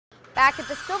Back at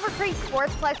the Silver Creek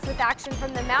Sportsplex with action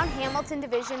from the Mount Hamilton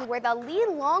division where the Leigh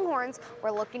Longhorns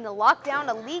were looking to lock down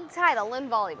a league title in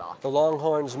volleyball. The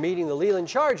Longhorns meeting the Leland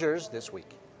Chargers this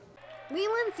week.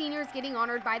 Leland seniors getting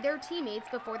honored by their teammates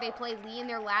before they play Leigh in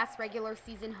their last regular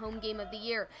season home game of the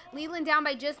year. Leland down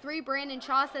by just 3. Brandon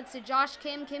Chaw sets to Josh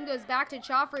Kim. Kim goes back to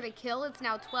Chaw for the kill. It's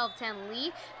now 12-10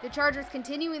 Leigh. The Chargers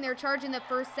continuing their charge in the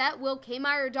first set. Will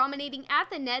Kmeyer dominating at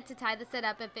the net to tie the set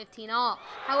up at 15-all.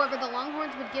 However, the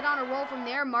Longhorns would get on a roll from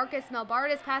there. Marcus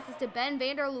Melbardes passes to Ben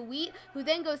Vanderleeuwit, who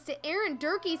then goes to Aaron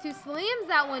Durkes, who slams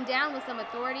that one down with some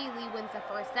authority. Leigh wins the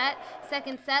first set.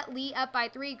 Second set, Leigh up by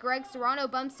 3. Greg Serrano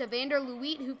bumps to Vanderleeuwit,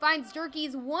 who finds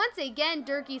Durkes once again.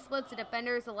 Durkes splits the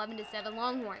defenders 11-7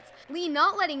 Longhorns. Leigh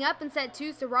not letting up in set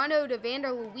 2. Serrano to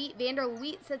Vanderleeuwit.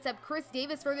 Vanderleeuwit sets up Chris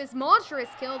Davis for this monstrous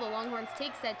kill. The Longhorns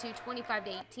take set 2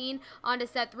 25-18. On to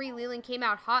set 3. Leland came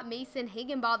out hot. Mason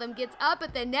Higginbotham gets up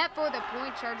at the net for the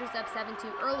point. Chargers up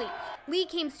 7-2 early. Leigh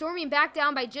came storming back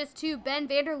down by just 2. Ben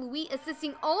Vanderleeuwit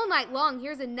assisting all night long.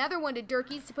 Here's another one to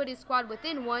Durkes to put his squad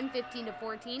within 1,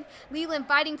 15-14. Leland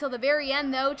fighting till the very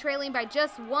end though, trailing by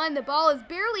just 1. The ball is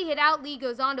barely hit out. Leigh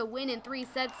goes on to win in 3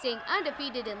 sets, staying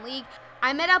undefeated in league.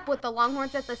 I met up with the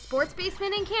Longhorns at the Sports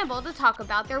Basement in Campbell to talk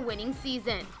about their winning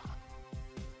season.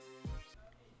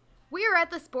 We are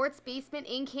at the Sports Basement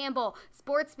in Campbell.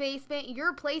 Sports Basement,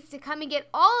 your place to come and get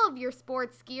all of your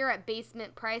sports gear at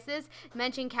basement prices.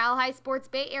 Mention Cal High Sports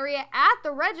Bay Area at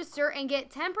the register and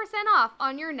get 10% off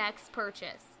on your next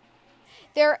purchase.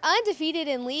 They're undefeated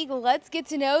in league. Let's get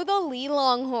to know the Leigh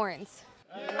Longhorns.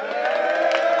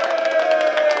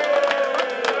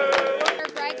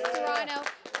 Greg Serrano.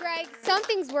 Greg,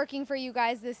 something's working for you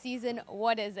guys this season.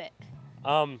 What is it?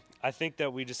 I think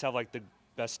that we just have like the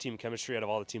best team chemistry out of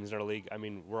all the teams in our league. I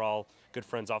mean, we're all good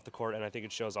friends off the court, and I think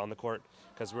it shows on the court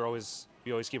because we always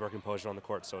keep our composure on the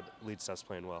court, so it leads to us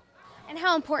playing well. And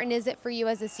how important is it for you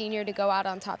as a senior to go out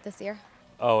on top this year?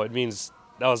 Oh, it means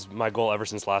that was my goal ever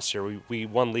since last year. We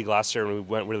won league last year, and we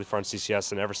went really far in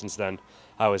CCS, and ever since then,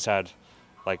 I always had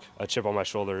like a chip on my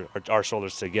shoulder, or our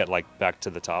shoulders, to get like back to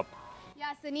the top.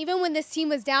 Yes, and even when this team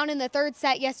was down in the third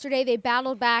set yesterday, they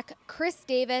battled back. Chris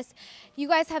Davis, you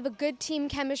guys have a good team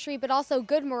chemistry, but also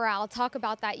good morale. Talk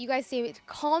about that. You guys seem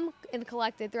calm and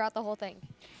collected throughout the whole thing.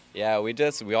 Yeah, we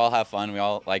all have fun. We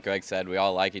all, like Greg said, we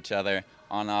all like each other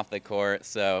on and off the court.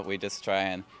 So we just try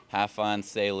and have fun,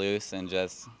 stay loose, and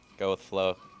just go with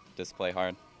flow. Just play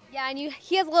hard. Yeah, and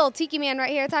he has a little tiki man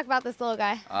right here. Talk about this little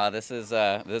guy. This is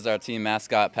our team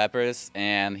mascot, Peppers,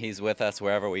 and he's with us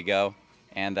wherever we go.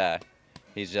 And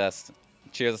he's just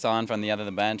cheers us on from the end of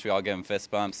the bench. We all give him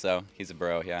fist bumps, so he's a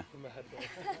bro, yeah.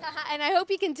 And I hope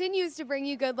he continues to bring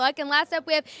you good luck. And last up,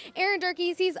 we have Aaron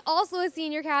Durkes. He's also a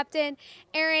senior captain.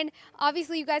 Aaron,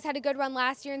 obviously you guys had a good run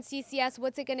last year in CCS.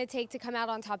 What's it going to take to come out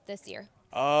on top this year?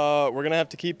 We're going to have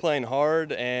to keep playing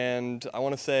hard, and I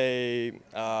want to say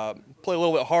play a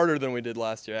little bit harder than we did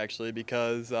last year, actually,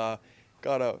 because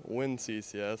got to win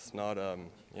CCS,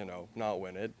 not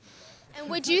win it. And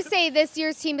would you say this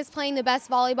year's team is playing the best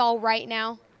volleyball right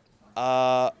now?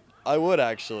 I would,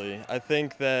 actually. I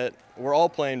think that we're all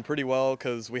playing pretty well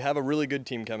because we have a really good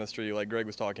team chemistry, like Greg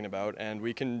was talking about, and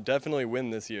we can definitely win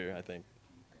this year, I think.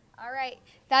 All right,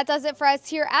 that does it for us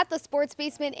here at the Sports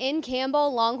Basement in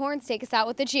Campbell. Longhorns, take us out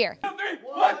with a cheer.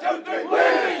 1, 2, 3,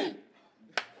 Leigh!